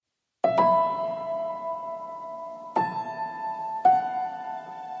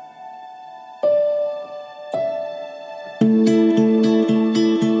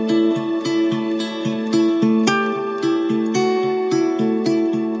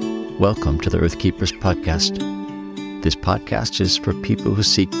Welcome to the Earth Keepers podcast. This podcast is for people who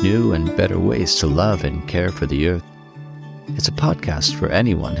seek new and better ways to love and care for the earth. It's a podcast for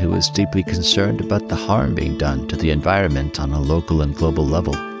anyone who is deeply concerned about the harm being done to the environment on a local and global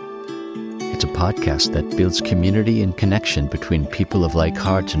level. It's a podcast that builds community and connection between people of like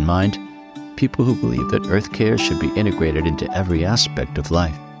heart and mind, people who believe that earth care should be integrated into every aspect of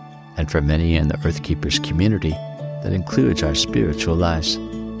life, and for many in the Earth Keepers community, that includes our spiritual lives.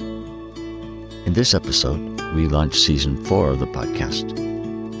 In this episode, we launch Season 4 of the podcast.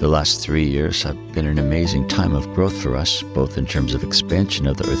 The last 3 years have been an amazing time of growth for us, both in terms of expansion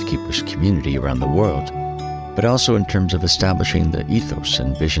of the Earth Keepers community around the world, but also in terms of establishing the ethos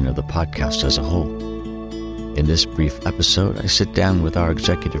and vision of the podcast as a whole. In this brief episode, I sit down with our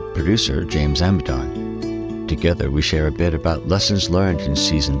executive producer, James Amidon. Together, we share a bit about lessons learned in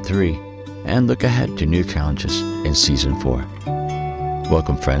Season 3 and look ahead to new challenges in Season 4.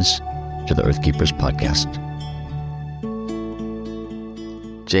 Welcome, friends, to the Earth Keepers podcast.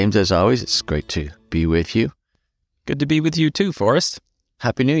 James, as always, it's great to be with you. Good to be with you too, Forrest.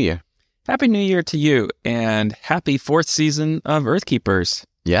 Happy New Year. Happy New Year to you, and happy 4th season of Earth Keepers.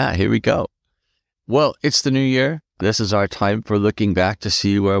 Yeah, here we go. Well, it's the new year. This is our time for looking back to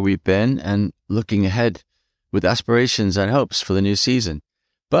see where we've been and looking ahead with aspirations and hopes for the new season.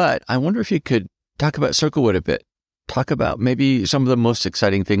 But I wonder if you could talk about Circlewood a bit. Talk about maybe some of the most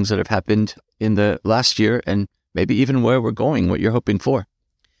exciting things that have happened in the last year and maybe even where we're going, what you're hoping for.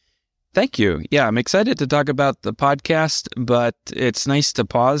 Thank you. Yeah, I'm excited to talk about the podcast, but it's nice to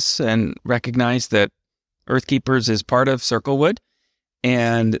pause and recognize that Earth Keepers is part of Circlewood,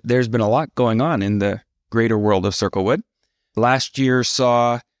 and there's been a lot going on in the greater world of Circlewood. Last year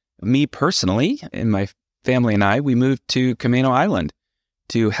saw me personally and my family and I, we moved to Camano Island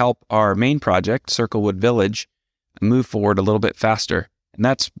to help our main project, Circlewood Village, move forward a little bit faster. And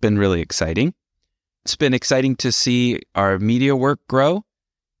that's been really exciting. It's been exciting to see our media work grow.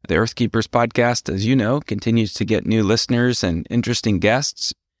 The Earth Keepers podcast, as you know, continues to get new listeners and interesting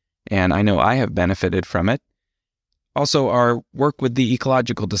guests, and I know I have benefited from it. Also, our work with the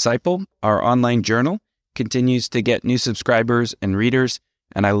Ecological Disciple, our online journal, continues to get new subscribers and readers,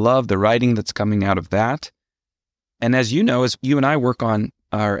 and I love the writing that's coming out of that. And as you know, as you and I work on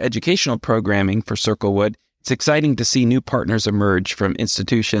our educational programming for Circlewood, it's exciting to see new partners emerge from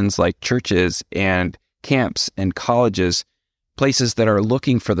institutions like churches and camps and colleges, places that are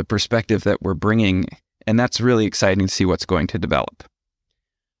looking for the perspective that we're bringing, and that's really exciting to see what's going to develop.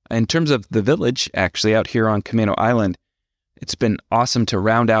 In terms of the village, actually, out here on Camano Island, it's been awesome to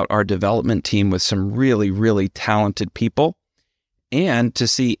round out our development team with some really, really talented people, and to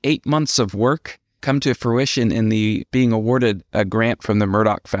see 8 months of work come to fruition in the being awarded a grant from the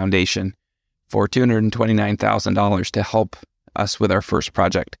Murdoch Foundation for $229,000 to help us with our first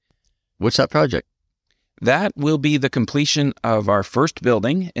project. What's that project? That will be the completion of our first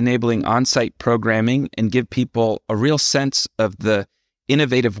building, enabling on-site programming and give people a real sense of the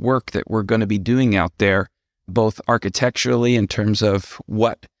innovative work that we're going to be doing out there, both architecturally in terms of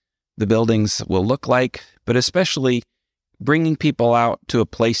what the buildings will look like, but especially bringing people out to a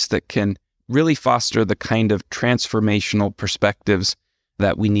place that can really foster the kind of transformational perspectives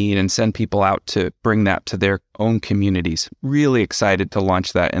that we need and send people out to bring that to their own communities. Really excited to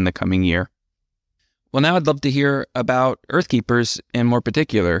launch that in the coming year. Well, now I'd love to hear about Earth Keepers, in more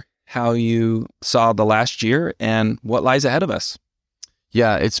particular, how you saw the last year and what lies ahead of us.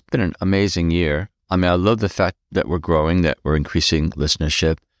 Yeah, it's been an amazing year. I mean, I love the fact that we're growing, that we're increasing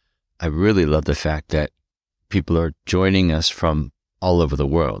listenership. I really love the fact that people are joining us from all over the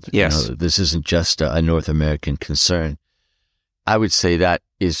world. Yes. This isn't just a North American concern. I would say that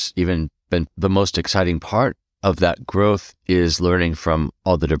is even been the most exciting part of that growth is learning from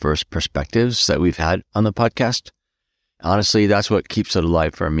all the diverse perspectives that we've had on the podcast. Honestly, that's what keeps it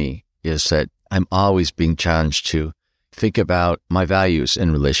alive for me, is that I'm always being challenged to think about my values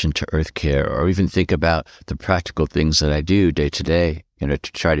in relation to earth care, or even think about the practical things that I do day to day, to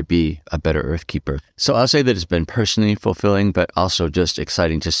try to be a better earth keeper. So I'll say that it's been personally fulfilling, but also just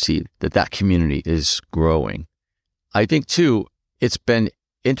exciting to see that that community is growing. I think too, it's been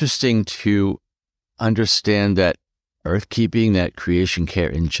interesting to understand that earth keeping, that creation care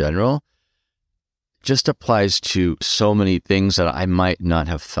in general, just applies to so many things that I might not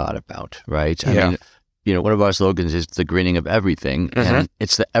have thought about, right? Yeah. I mean, one of our slogans is the greening of everything, and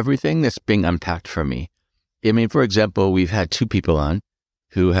it's the everything that's being unpacked for me. I mean, for example, we've had 2 people on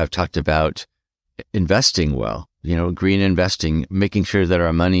who have talked about investing well, green investing, making sure that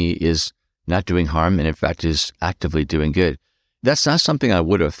our money is not doing harm and in fact is actively doing good. That's not something I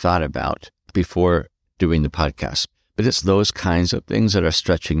would have thought about before doing the podcast. But it's those kinds of things that are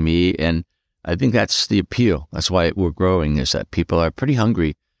stretching me. And I think that's the appeal. That's why we're growing, is that people are pretty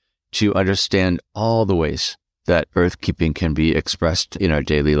hungry to understand all the ways that earth-keeping can be expressed in our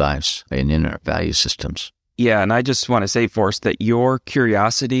daily lives and in our value systems. Yeah, and I just want to say, Forrest, that your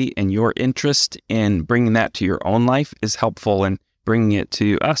curiosity and your interest in bringing that to your own life is helpful in bringing it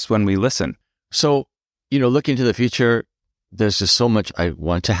to us when we listen. So, looking to the future, there's just so much I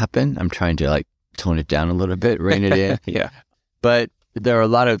want to happen. I'm trying to tone it down a little bit, rein it in. Yeah. But there are a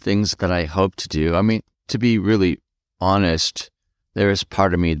lot of things that I hope to do. I mean, to be really honest, there is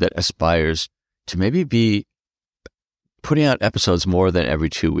part of me that aspires to maybe be putting out episodes more than every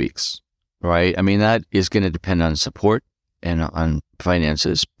 2 weeks, right? I mean, that is going to depend on support and on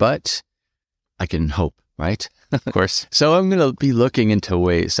finances, but I can hope, right? Of course. So I'm going to be looking into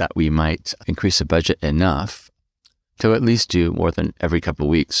ways that we might increase the budget enough to at least do more than every couple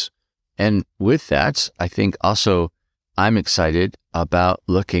of weeks. And with that, I think also I'm excited about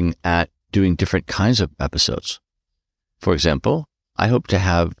looking at doing different kinds of episodes. For example, I hope to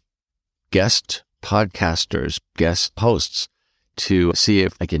have guest podcasters, guest hosts, to see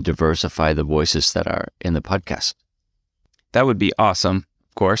if I can diversify the voices that are in the podcast. That would be awesome,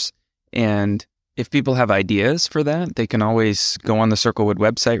 of course. And if people have ideas for that, they can always go on the Circlewood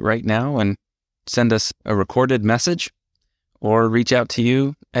website right now and send us a recorded message or reach out to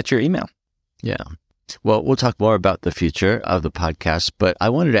you at your email. Yeah. Well, we'll talk more about the future of the podcast, but I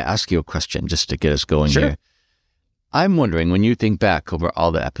wanted to ask you a question just to get us going here. I'm wondering, when you think back over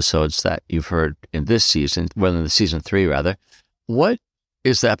all the episodes that you've heard in this season, well, in the season 3 rather, what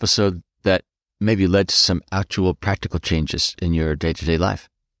is the episode that maybe led to some actual practical changes in your day-to-day life?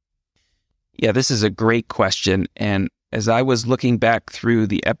 Yeah, this is a great question. And as I was looking back through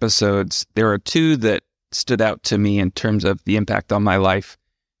the episodes, there are 2 that stood out to me in terms of the impact on my life,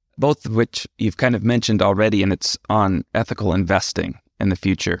 both of which you've kind of mentioned already, and it's on ethical investing in the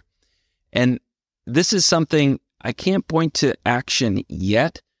future. And this is something I can't point to action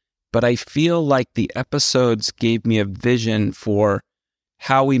yet, but I feel like the episodes gave me a vision for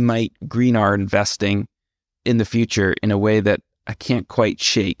how we might green our investing in the future in a way that I can't quite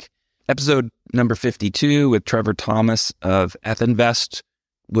shake. Episode number 52 with Trevor Thomas of Ethinvest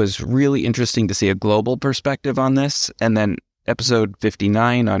was really interesting to see a global perspective on this. And then episode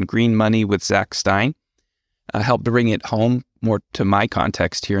 59 on green money with Zach Stein helped bring it home more to my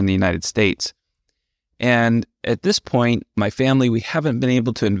context here in the United States. And at this point, my family, we haven't been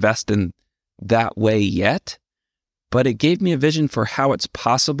able to invest in that way yet, but it gave me a vision for how it's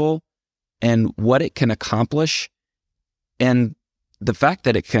possible and what it can accomplish. And the fact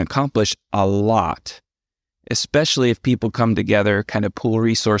that it can accomplish a lot, especially if people come together, kind of pool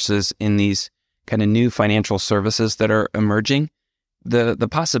resources in these kind of new financial services that are emerging, the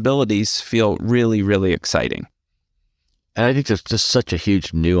possibilities feel really, really exciting. And I think there's just such a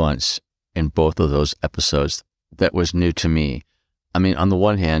huge nuance in both of those episodes that was new to me. I mean, on the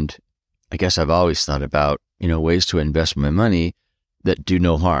one hand, I guess I've always thought about, ways to invest my money that do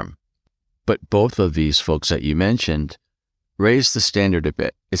no harm. But both of these folks that you mentioned raise the standard a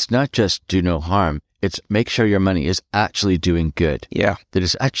bit. It's not just do no harm. It's make sure your money is actually doing good. Yeah. That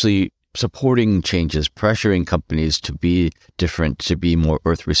it's actually supporting changes, pressuring companies to be different, to be more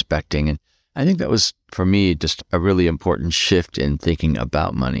earth-respecting. And I think that was, for me, just a really important shift in thinking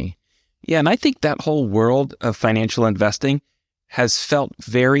about money. Yeah, and I think that whole world of financial investing has felt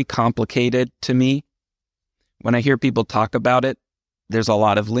very complicated to me. When I hear people talk about it, there's a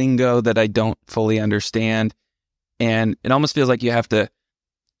lot of lingo that I don't fully understand. And it almost feels like you have to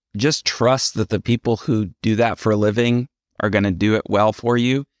just trust that the people who do that for a living are going to do it well for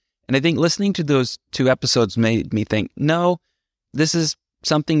you. And I think listening to those 2 episodes made me think, no, this is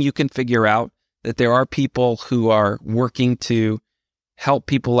something you can figure out, that there are people who are working to help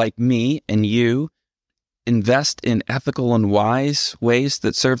people like me and you invest in ethical and wise ways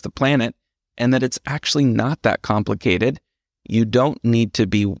that serve the planet, and that it's actually not that complicated. You don't need to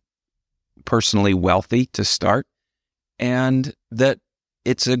be personally wealthy to start, and that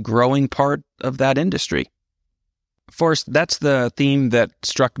it's a growing part of that industry. Forrest, that's the theme that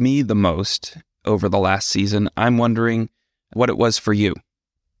struck me the most over the last season. I'm wondering what it was for you.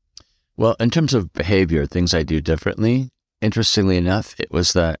 Well, in terms of behavior, things I do differently, interestingly enough, it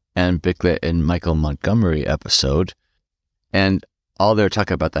was the Ann Bicklet and Michael Montgomery episode. And all they're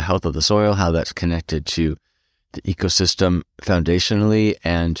talking about the health of the soil, how that's connected to the ecosystem foundationally,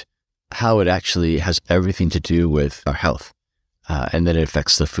 and how it actually has everything to do with our health, and that it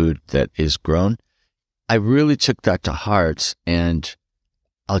affects the food that is grown. I really took that to heart, and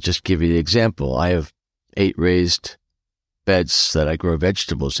I'll just give you the example. I have 8 raised beds that I grow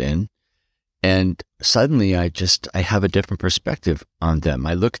vegetables in, And suddenly I have a different perspective on them.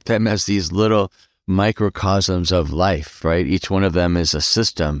 I look at them as these little microcosms of life, right? Each one of them is a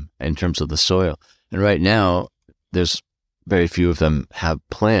system in terms of the soil. And right now, there's very few of them have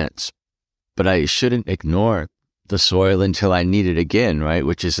plants, but I shouldn't ignore the soil until I need it again, right?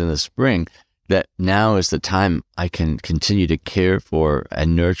 Which is in the spring. That now is the time I can continue to care for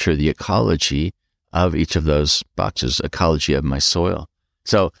and nurture the ecology of each of those boxes, ecology of my soil.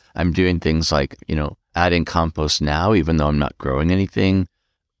 So I'm doing things like, adding compost now, even though I'm not growing anything.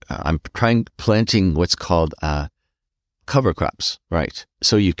 I'm planting what's called cover crops, right?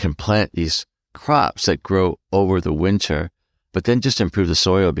 So you can plant these crops that grow over the winter, but then just improve the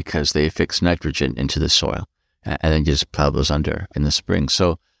soil because they fix nitrogen into the soil, and then just plow those under in the spring.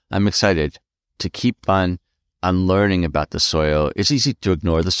 So I'm excited to keep on learning about the soil. It's easy to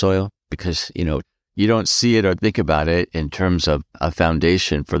ignore the soil because, you don't see it or think about it in terms of a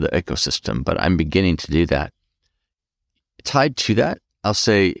foundation for the ecosystem, but I'm beginning to do that. Tied to that, I'll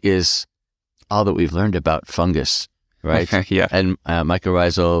say, is all that we've learned about fungus, right? Yeah. And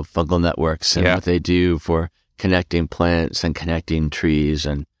mycorrhizal fungal networks and what they do for connecting plants and connecting trees.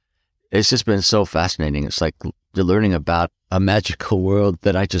 And it's just been so fascinating. It's like you're learning about a magical world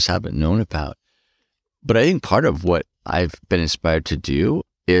that I just haven't known about. But I think part of what I've been inspired to do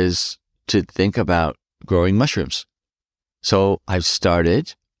is to think about growing mushrooms. So I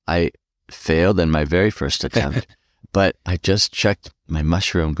failed in my very first attempt, but I just checked my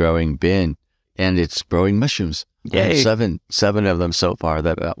mushroom growing bin and it's growing mushrooms. Yay. Seven of them so far,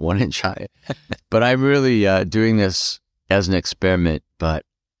 that about 1 inch high. But I'm really doing this as an experiment, but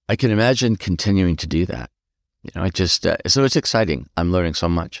I can imagine continuing to do that. So it's exciting. I'm learning so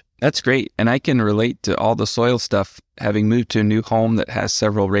much. That's great. And I can relate to all the soil stuff, having moved to a new home that has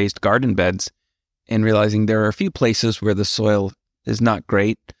several raised garden beds and realizing there are a few places where the soil is not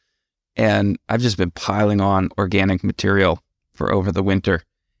great. And I've just been piling on organic material for over the winter,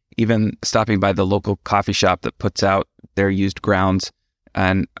 even stopping by the local coffee shop that puts out their used grounds.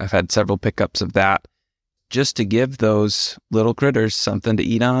 And I've had several pickups of that just to give those little critters something to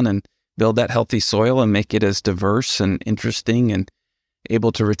eat on and build that healthy soil and make it as diverse and interesting and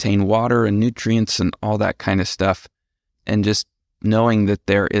able to retain water and nutrients and all that kind of stuff. And just knowing that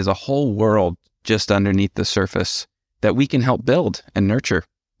there is a whole world just underneath the surface that we can help build and nurture.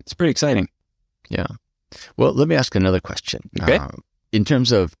 It's pretty exciting. Yeah. Well, let me ask another question. Okay. In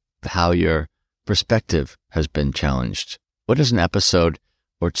terms of how your perspective has been challenged, what is an episode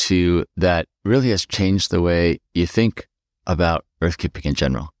or two that really has changed the way you think about earthkeeping in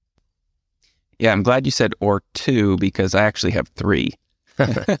general? Yeah, I'm glad you said or two because I actually have three.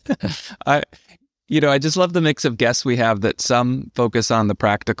 I just love the mix of guests we have, that some focus on the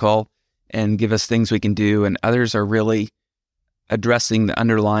practical and give us things we can do, and others are really addressing the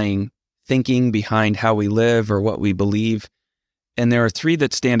underlying thinking behind how we live or what we believe. And there are three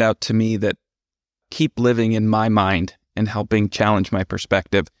that stand out to me that keep living in my mind and helping challenge my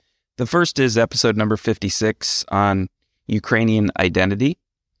perspective. The first is episode number 56 on Ukrainian identity,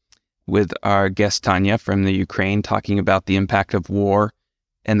 with our guest Tanya from the Ukraine, talking about the impact of war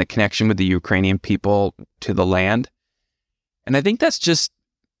and the connection with the Ukrainian people to the land. And I think that's just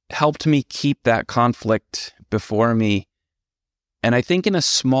helped me keep that conflict before me. And I think in a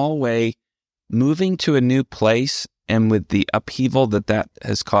small way, moving to a new place and with the upheaval that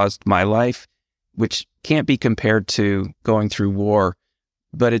has caused my life, which can't be compared to going through war,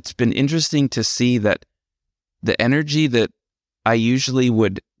 but it's been interesting to see that the energy that I usually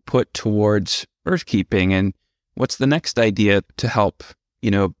would put towards earthkeeping and what's the next idea to help,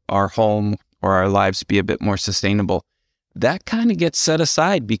 our home or our lives be a bit more sustainable, that kind of gets set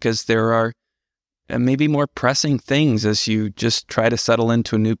aside because there are maybe more pressing things as you just try to settle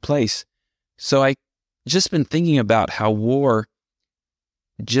into a new place. So I just been thinking about how war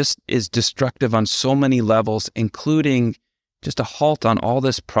just is destructive on so many levels, including just a halt on all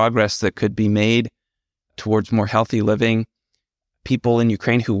this progress that could be made towards more healthy living. People in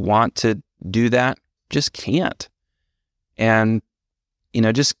Ukraine who want to do that just can't. And,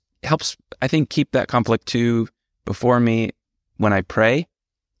 just helps, I think, keep that conflict too before me when I pray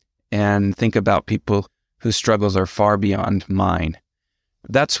and think about people whose struggles are far beyond mine.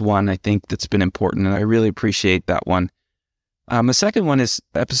 That's one, I think, that's been important, and I really appreciate that one. The second one is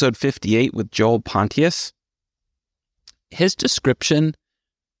episode 58 with Joel Pontius. His description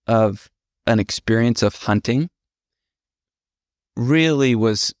of an experience of hunting really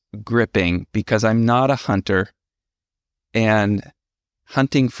was gripping because I'm not a hunter, and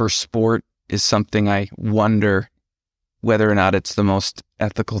hunting for sport is something I wonder whether or not it's the most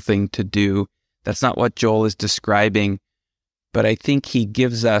ethical thing to do. That's not what Joel is describing, but I think he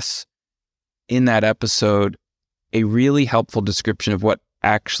gives us in that episode a really helpful description of what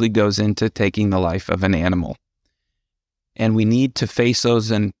actually goes into taking the life of an animal. And we need to face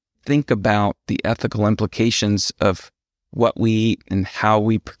those and think about the ethical implications of what we eat and how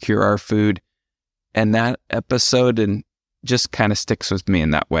we procure our food. And that episode and just kind of sticks with me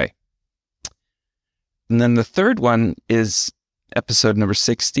in that way. And then the third one is episode number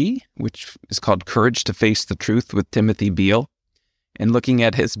 60, which is called Courage to Face the Truth with Timothy Beale, and looking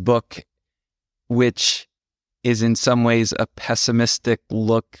at his book, which is in some ways a pessimistic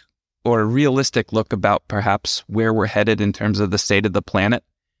look or a realistic look about perhaps where we're headed in terms of the state of the planet,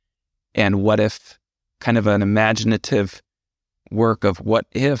 and what if, kind of an imaginative work of what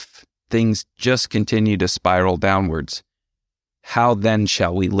if things just continue to spiral downwards. How then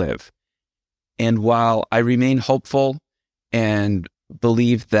shall we live? And while I remain hopeful and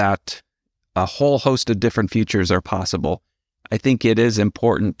believe that a whole host of different futures are possible, I think it is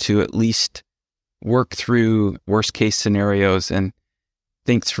important to at least work through worst case scenarios and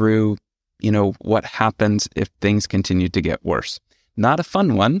think through, what happens if things continue to get worse. Not a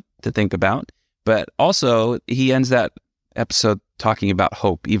fun one to think about, but also he ends that episode talking about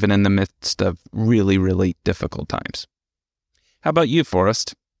hope, even in the midst of really, really difficult times. How about you,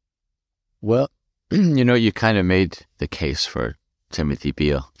 Forrest? Well, you kind of made the case for Timothy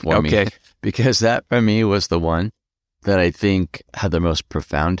Beale for me, because that for me was the one that I think had the most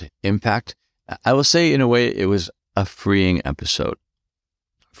profound impact. I will say, in a way, it was a freeing episode.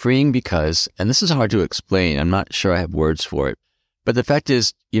 Freeing because, and this is hard to explain, I'm not sure I have words for it, but the fact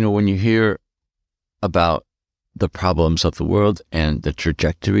is, when you hear about the problems of the world and the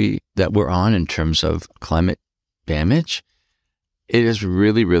trajectory that we're on in terms of climate damage, it is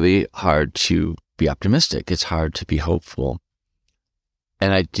really, really hard to be optimistic. It's hard to be hopeful.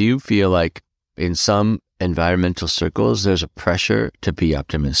 And I do feel like in some environmental circles, there's a pressure to be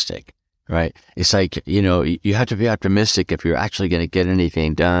optimistic, right? It's like, you have to be optimistic if you're actually going to get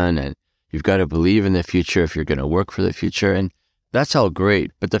anything done, and you've got to believe in the future if you're going to work for the future. And that's all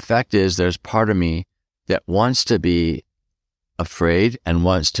great. But the fact is, there's part of me that wants to be afraid and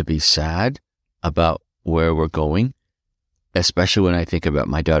wants to be sad about where we're going, especially when I think about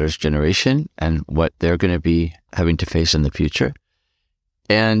my daughter's generation and what they're going to be having to face in the future.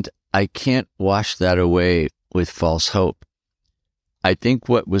 And I can't wash that away with false hope. I think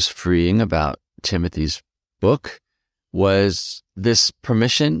what was freeing about Timothy's book was this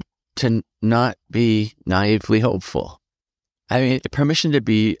permission to not be naively hopeful. I mean, permission to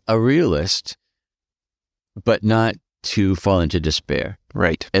be a realist, but not to fall into despair.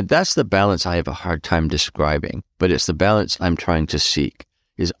 Right. And that's the balance I have a hard time describing, but it's the balance I'm trying to seek,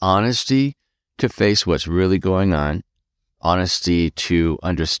 is honesty to face what's really going on, honesty to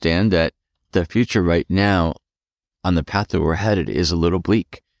understand that the future right now on the path that we're headed is a little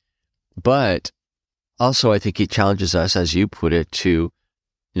bleak. But also I think he challenges us, as you put it, to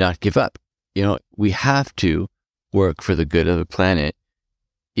not give up. We have to work for the good of the planet,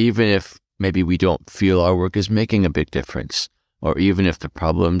 even if maybe we don't feel our work is making a big difference, or even if the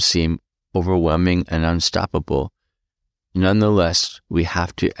problems seem overwhelming and unstoppable. Nonetheless, we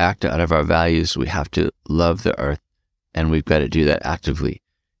have to act out of our values. We have to love the earth, and we've got to do that actively.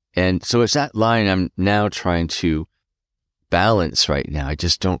 And so it's that line I'm now trying to balance right now. I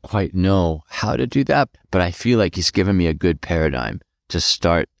just don't quite know how to do that, but I feel like he's given me a good paradigm to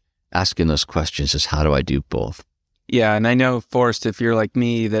start asking those questions, is how do I do both? Yeah, and I know, Forrest, if you're like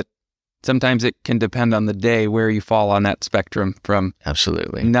me, that sometimes it can depend on the day where you fall on that spectrum, from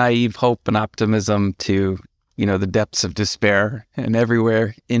absolutely naive hope and optimism to, the depths of despair and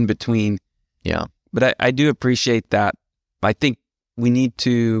everywhere in between. Yeah. But I do appreciate that. I think we need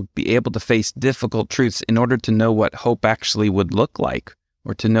to be able to face difficult truths in order to know what hope actually would look like,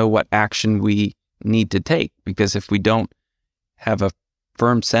 or to know what action we need to take. Because if we don't have a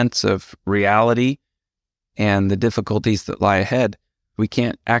firm sense of reality and the difficulties that lie ahead, we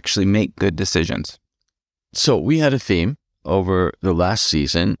can't actually make good decisions. So we had a theme over the last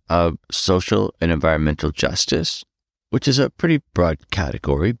season of social and environmental justice, which is a pretty broad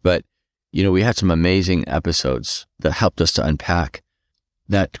category, but we had some amazing episodes that helped us to unpack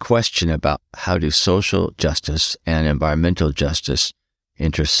that question about how do social justice and environmental justice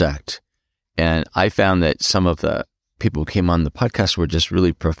intersect. And I found that some of the people who came on the podcast were just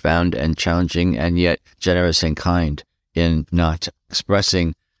really profound and challenging, and yet generous and kind in not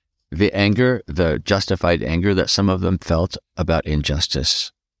expressing the anger, the justified anger that some of them felt about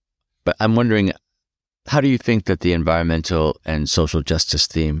injustice. But I'm wondering, how do you think that the environmental and social justice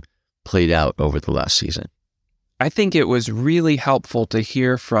theme played out over the last season? I think it was really helpful to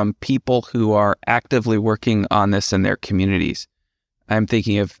hear from people who are actively working on this in their communities. I'm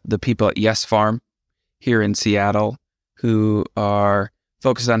thinking of the people at Yes Farm here in Seattle who are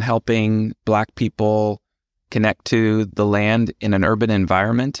focused on helping Black people connect to the land in an urban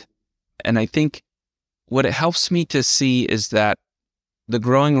environment. And I think what it helps me to see is that the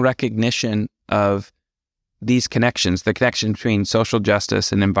growing recognition of these connections, the connection between social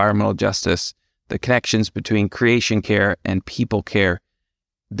justice and environmental justice, the connections between creation care and people care,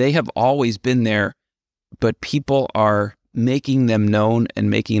 they have always been there, but people are making them known and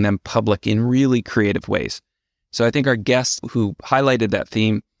making them public in really creative ways. So I think our guests who highlighted that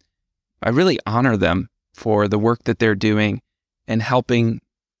theme, I really honor them for the work that they're doing and helping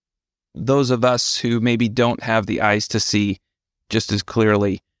those of us who maybe don't have the eyes to see just as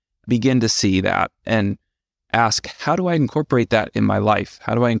clearly begin to see that and ask, how do I incorporate that in my life?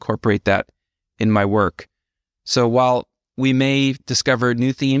 How do I incorporate that in my work? So while we may discover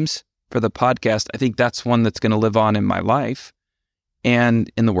new themes for the podcast, I think that's one that's going to live on in my life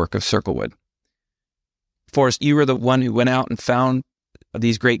and in the work of Circlewood. Forrest, you were the one who went out and found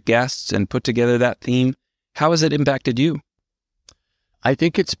these great guests and put together that theme. How has it impacted you? I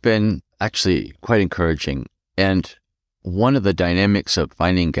think it's been actually quite encouraging. And one of the dynamics of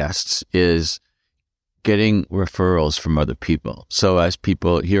finding guests is getting referrals from other people. So as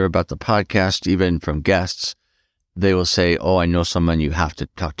people hear about the podcast, even from guests, they will say, oh, I know someone you have to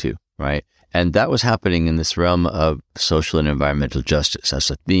talk to, right? And that was happening in this realm of social and environmental justice as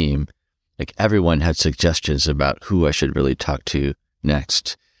a theme. Like everyone had suggestions about who I should really talk to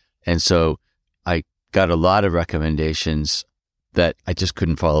next. And so I got a lot of recommendations that I just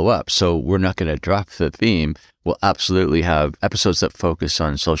couldn't follow up. So we're not going to drop the theme. We'll absolutely have episodes that focus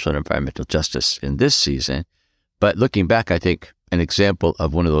on social and environmental justice in this season. But looking back, I think an example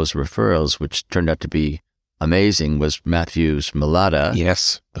of one of those referrals, which turned out to be amazing, was Matthews Mulata,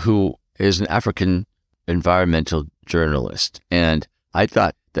 yes, who is an African environmental journalist. And I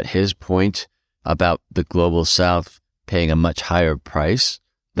thought that his point about the global South paying a much higher price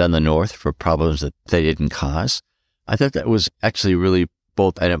than the North for problems that they didn't cause, I thought that was actually really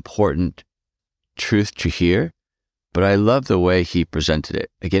both an important truth to hear, but I love the way he presented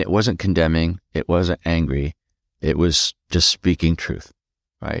it. Again, it wasn't condemning, it wasn't angry, it was just speaking truth,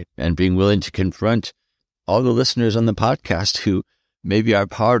 right? And being willing to confront all the listeners on the podcast who maybe are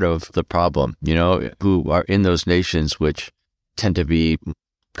part of the problem, who are in those nations which tend to be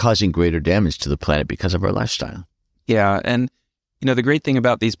causing greater damage to the planet because of our lifestyle. Yeah. And, the great thing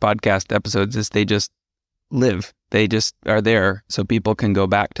about these podcast episodes is they just live. They just are there so people can go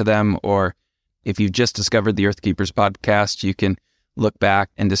back to them. Or if you've just discovered the Earth Keepers podcast, you can look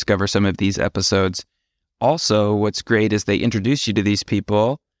back and discover some of these episodes. Also, what's great is they introduce you to these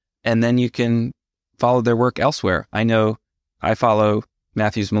people and then you can follow their work elsewhere. I know I follow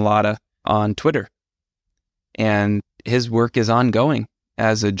Matthews Mulata on Twitter, and his work is ongoing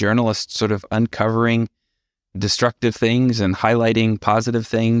as a journalist, sort of uncovering destructive things and highlighting positive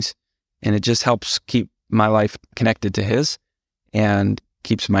things. And it just helps keep my life connected to his and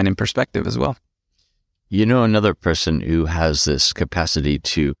keeps mine in perspective as well. Another person who has this capacity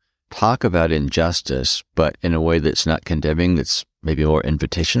to talk about injustice, but in a way that's not condemning, that's maybe more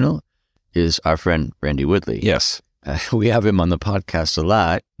invitational, is our friend Randy Woodley. Yes. We have him on the podcast a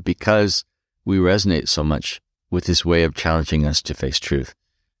lot because we resonate so much with his way of challenging us to face truth.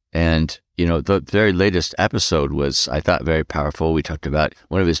 And, the very latest episode was, I thought, very powerful. We talked about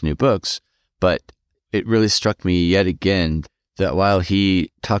one of his new books, but it really struck me yet again that while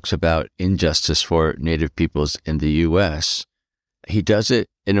he talks about injustice for Native peoples in the U.S., he does it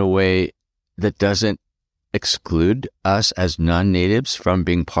in a way that doesn't exclude us as non-natives from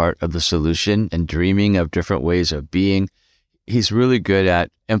being part of the solution and dreaming of different ways of being. He's really good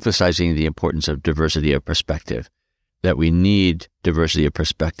at emphasizing the importance of diversity of perspective, that we need diversity of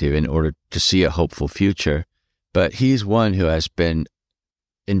perspective in order to see a hopeful future. But he's one who has been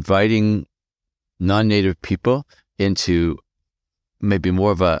inviting non-native people into maybe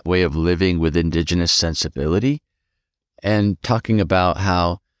more of a way of living with indigenous sensibility and talking about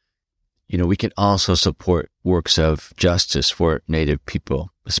how, we can also support works of justice for Native people,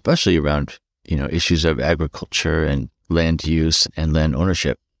 especially around, issues of agriculture and land use and land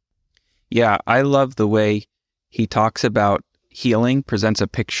ownership. Yeah, I love the way he talks about healing, presents a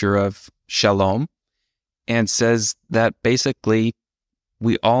picture of shalom, and says that basically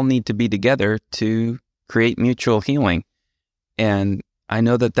we all need to be together to create mutual healing. And I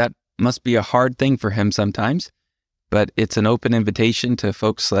know that must be a hard thing for him sometimes, but it's an open invitation to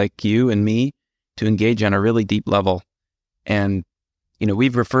folks like you and me to engage on a really deep level. And,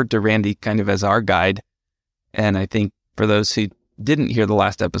 we've referred to Randy kind of as our guide. And I think for those who didn't hear the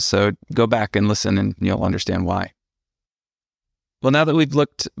last episode, go back and listen and you'll understand why. Well, now that we've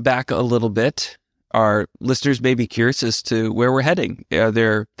looked back a little bit, our listeners may be curious as to where we're heading. Are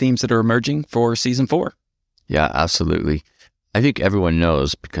there themes that are emerging for season 4? Yeah, absolutely. I think everyone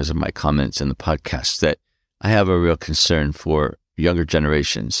knows, because of my comments in the podcast, that I have a real concern for younger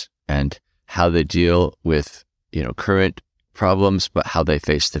generations and how they deal with, current problems, but how they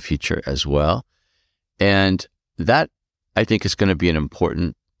face the future as well. And that, I think, is going to be an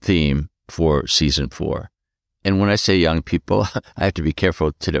important theme for season 4. And when I say young people, I have to be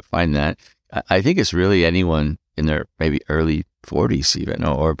careful to define that. I think it's really anyone in their maybe early 40s even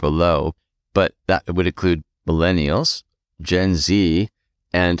or below, but that would include millennials, Gen Z,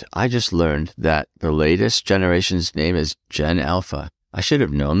 and I just learned that the latest generation's name is Gen Alpha. I should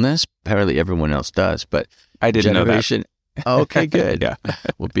have known this. Apparently everyone else does, but I didn't know that. Okay, good. Yeah.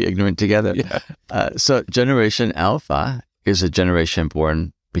 We'll be ignorant together. Yeah. So Generation Alpha is a generation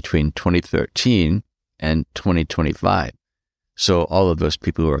born between 2013 and 2025. So all of those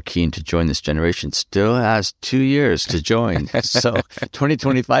people who are keen to join this generation still has 2 years to join. So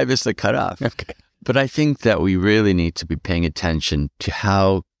 2025 is the cutoff. Okay. But I think that we really need to be paying attention to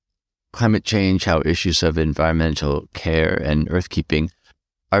how climate change, how issues of environmental care and earthkeeping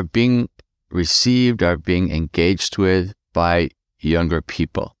are being received, are being engaged with by younger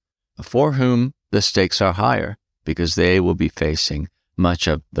people, for whom the stakes are higher because they will be facing much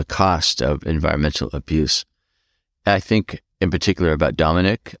of the cost of environmental abuse. I think in particular about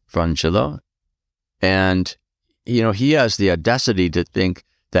Dominic Frangillo. And, he has the audacity to think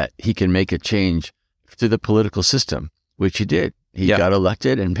that he can make a change through the political system, which he did. He got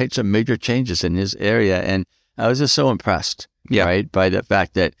elected and made some major changes in his area. And I was just so impressed, right, by the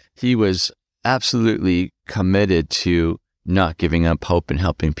fact that he was absolutely committed to not giving up hope and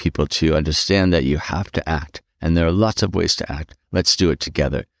helping people to understand that you have to act. And there are lots of ways to act. Let's do it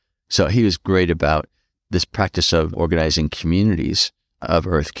together. So he was great about this practice of organizing communities of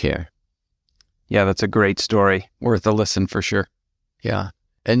earth care. Yeah, that's a great story. Worth a listen for sure. Yeah.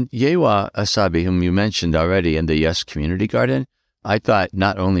 And Yewa Asabi, whom you mentioned already in the Yes Community Garden, I thought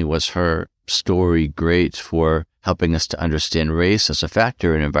not only was her story great for helping us to understand race as a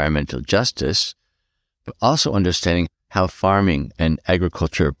factor in environmental justice, but also understanding how farming and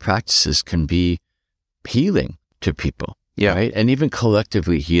agriculture practices can be healing to people, right? And even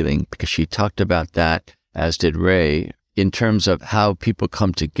collectively healing, because she talked about that, as did Ray, in terms of how people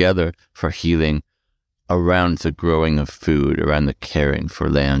come together for healing around the growing of food, around the caring for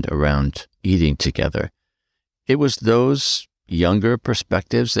land, around eating together. It was those younger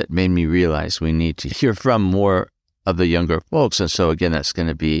perspectives that made me realize we need to hear from more of the younger folks. And so again, that's going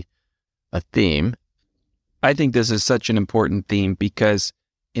to be a theme. I think this is such an important theme because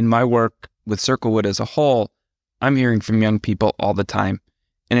in my work with Circlewood as a whole, I'm hearing from young people all the time.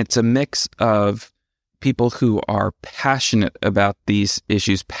 And it's a mix of people who are passionate about these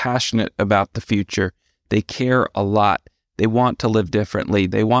issues, passionate about the future. They care a lot. They want to live differently.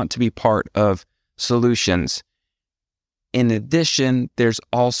 They want to be part of solutions. In addition, there's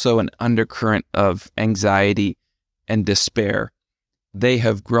also an undercurrent of anxiety and despair. They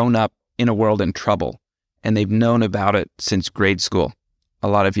have grown up in a world in trouble, and they've known about it since grade school, a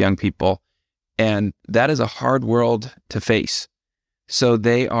lot of young people. And that is a hard world to face. So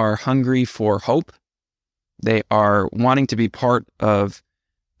they are hungry for hope. They are wanting to be part of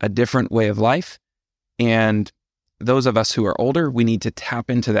a different way of life. And those of us who are older, we need to tap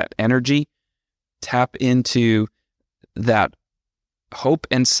into that energy, tap into that hope,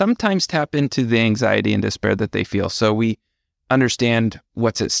 and sometimes tap into the anxiety and despair that they feel. So we understand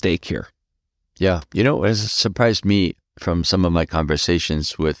what's at stake here. Yeah. What has surprised me from some of my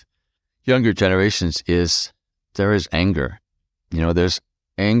conversations with younger generations is there is anger. There's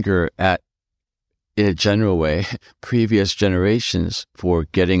anger at, in a general way, previous generations for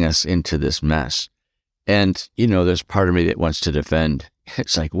getting us into this mess. And, there's part of me that wants to defend.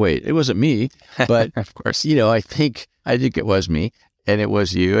 It's like, wait, it wasn't me. But, of course, I think it was me and it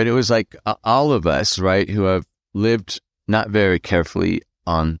was you. And it was like all of us, right, who have lived not very carefully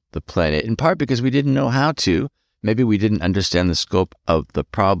on the planet, in part because we didn't know how to. Maybe we didn't understand the scope of the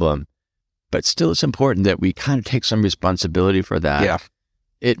problem. But still, it's important that we kind of take some responsibility for that. Yeah.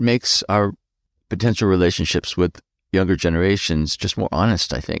 It makes our potential relationships with younger generations just more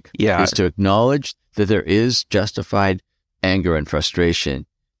honest, I think. Yeah. Is to acknowledge that there is justified anger and frustration,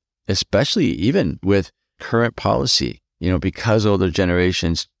 especially even with current policy, because older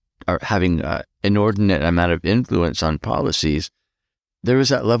generations are having an inordinate amount of influence on policies. There is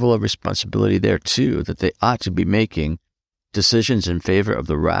that level of responsibility there too, that they ought to be making decisions in favor of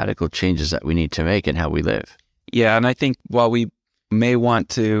the radical changes that we need to make in how we live. Yeah, and I think while we may want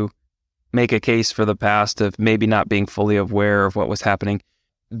to make a case for the past of maybe not being fully aware of what was happening.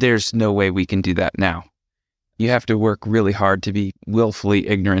 There's no way we can do that now. You have to work really hard to be willfully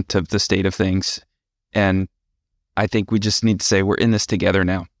ignorant of the state of things. And I think we just need to say we're in this together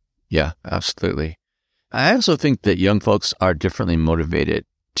now. Yeah, absolutely. I also think that young folks are differently motivated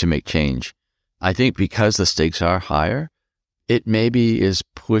to make change. I think because the stakes are higher, it maybe is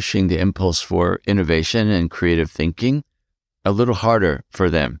pushing the impulse for innovation and creative thinking a little harder for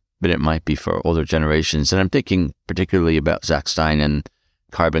them than it might be for older generations. And I'm thinking particularly about Zach Stein and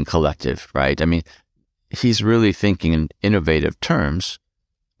Carbon Collective, right? I mean, he's really thinking in innovative terms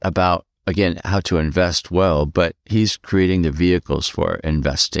about, again, how to invest well, but he's creating the vehicles for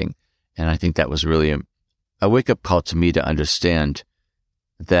investing. And I think that was really a wake-up call to me to understand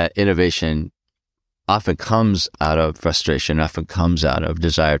that innovation often comes out of frustration, often comes out of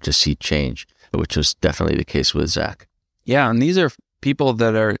desire to see change, which was definitely the case with Zach. Yeah, and these are people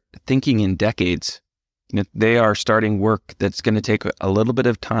that are thinking in decades. They are starting work that's going to take a little bit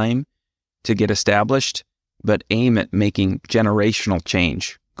of time to get established, but aim at making generational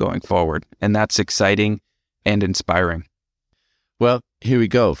change going forward. And that's exciting and inspiring. Well, here we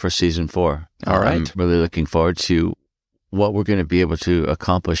go for season 4. All right. I'm really looking forward to what we're going to be able to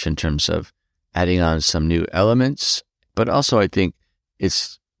accomplish in terms of adding on some new elements. But also, I think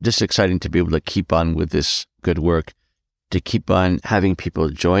it's just exciting to be able to keep on with this good work, to keep on having people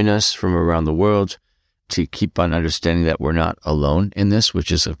join us from around the world, to keep on understanding that we're not alone in this,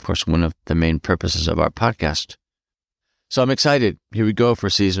 which is, of course, one of the main purposes of our podcast. So I'm excited. Here we go for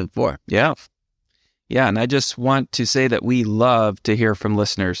season 4. Yeah. Yeah, and I just want to say that we love to hear from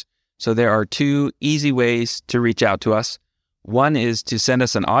listeners. So there are 2 easy ways to reach out to us. One is to send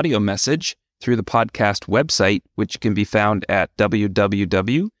us an audio message through the podcast website, which can be found at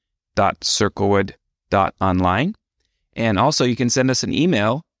www.circlewood.online. And also you can send us an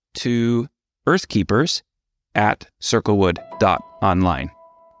email to earthkeepers@circlewood.online.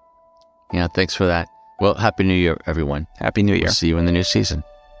 Yeah, thanks for that. Well, Happy New Year, everyone. Happy New Year. We'll see you in the new season.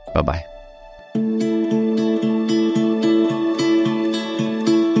 Bye-bye.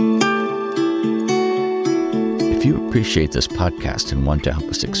 If you appreciate this podcast and want to help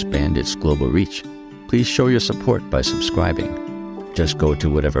us expand its global reach, please show your support by subscribing. Just go to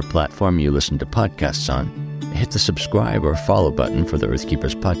whatever platform you listen to podcasts on and hit the subscribe or follow button for the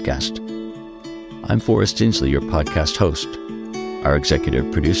Earthkeepers podcast. I'm Forrest Tinsley, your podcast host. Our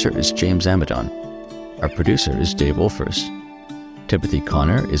executive producer is James Amadon. Our producer is Dave Wolfers. Timothy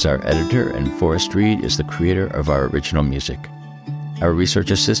Connor is our editor, and Forrest Reed is the creator of our original music. Our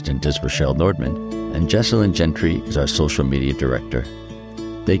research assistant is Rochelle Nordman, and Jesselyn Gentry is our social media director.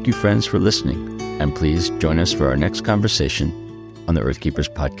 Thank you, friends, for listening, and please join us for our next conversation on the Earthkeepers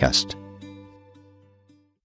podcast.